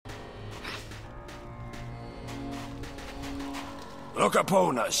Look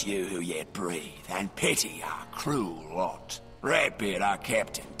upon us, you who yet breathe, and pity our cruel lot. Redbeard, our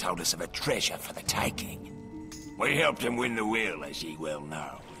captain, told us of a treasure for the taking. We helped him win the will, as ye well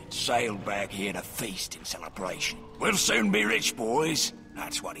know, and sailed back here to feast in celebration. We'll soon be rich, boys.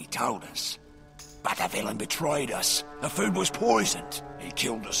 That's what he told us. But the villain betrayed us. The food was poisoned. He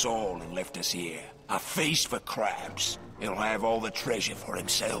killed us all and left us here. A feast for crabs. He'll have all the treasure for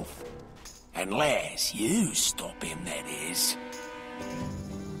himself. Unless you stop him, that is.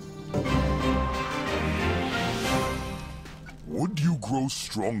 Would you grow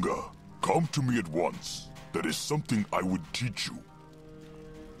stronger? Come to me at once. There is something I would teach you.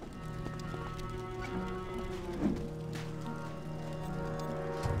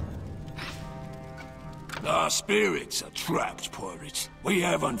 Our spirits are trapped, pirates. We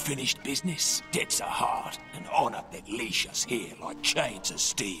have unfinished business, debts are hard, and honor that leash us here like chains of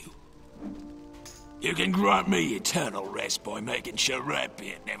steel. You can grant me eternal rest by making sure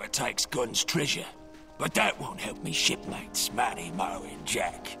Redbeard never takes Gunn's treasure, but that won't help me shipmates, Matty, Mo, and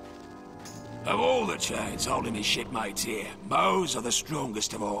Jack. Of all the chains holding his shipmates here, Mo's are the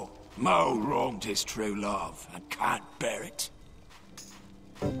strongest of all. Mo wronged his true love and can't bear it.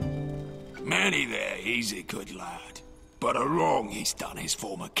 Manny there, he's a good lad, but a wrong he's done his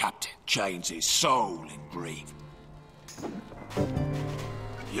former captain chains his soul in grief.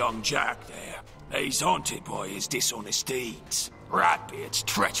 Young Jack there, he's haunted by his dishonest deeds. Ratbeard's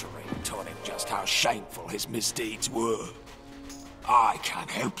treachery taught him just how shameful his misdeeds were. I can't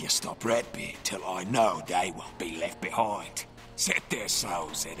help you stop Redbeard till I know they won't be left behind. Set their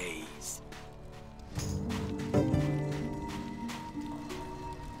souls at ease.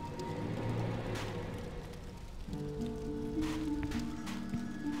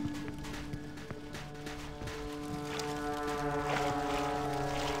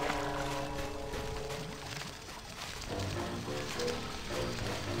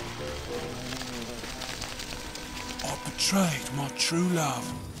 Betrayed my true love.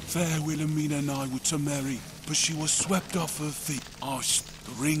 Fair Wilhelmina and I were to marry, but she was swept off her feet.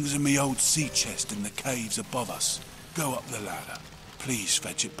 The rings in me old sea chest in the caves above us. Go up the ladder. Please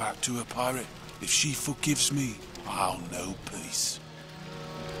fetch it back to her, pirate. If she forgives me, I'll know peace.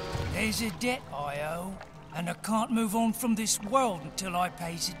 There's a debt I owe, and I can't move on from this world until I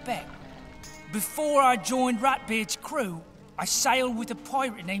pays it back. Before I joined Ratbeard's crew, I sailed with a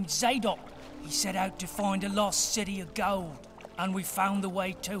pirate named Zadok. He set out to find a lost city of gold, and we found the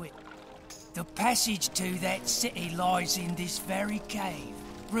way to it. The passage to that city lies in this very cave,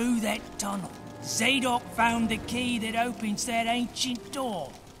 through that tunnel. Zadok found the key that opens that ancient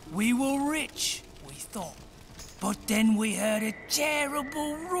door. We were rich, we thought. But then we heard a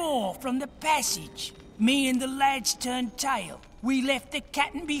terrible roar from the passage. Me and the lads turned tail. We left the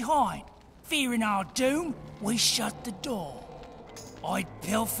captain behind. Fearing our doom, we shut the door. I'd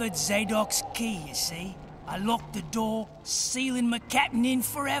pilfered Zadok's key, you see. I locked the door, sealing my captain in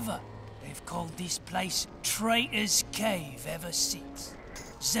forever. They've called this place Traitor's Cave ever since.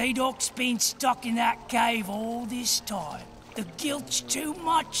 Zadok's been stuck in that cave all this time. The guilt's too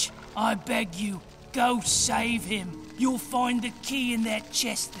much. I beg you, go save him. You'll find the key in that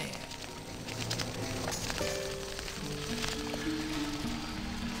chest there.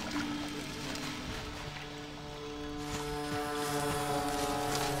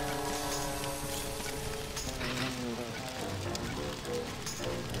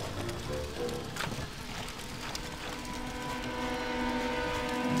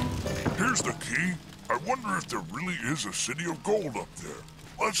 Here's the key. I wonder if there really is a city of gold up there.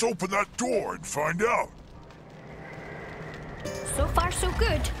 Let's open that door and find out. So far, so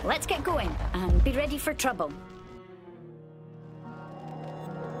good. Let's get going and be ready for trouble.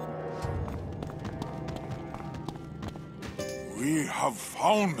 We have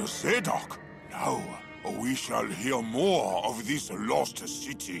found Zadok. Now, we shall hear more of this lost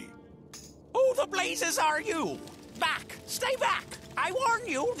city. Who the blazes are you? Back! Stay back! I warn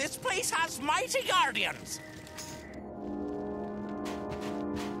you, this place has mighty guardians!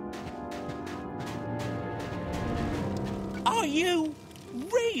 Are you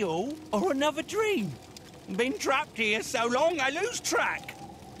real or another dream? Been trapped here so long I lose track.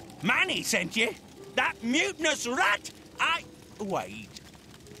 Manny sent you? That mutinous rat? Wait.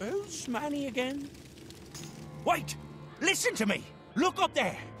 Who's Manny again? Wait! Listen to me! Look up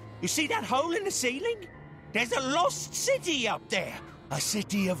there! You see that hole in the ceiling? There's a lost city up there. A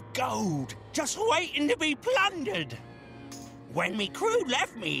city of gold, just waiting to be plundered. When me crew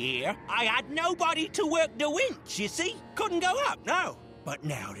left me here, I had nobody to work the winch, you see? Couldn't go up, no. But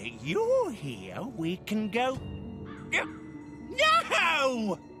now that you're here, we can go...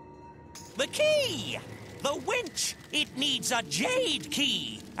 No! The key! The winch! It needs a jade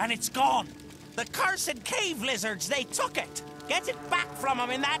key, and it's gone. The cursed cave lizards, they took it. Get it back from them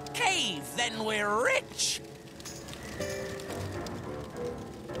in that cave, then we're rich.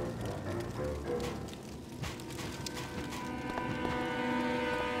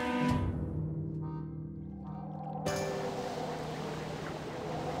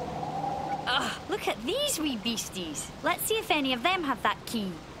 Look at these wee beasties. Let's see if any of them have that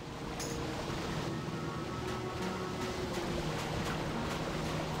key.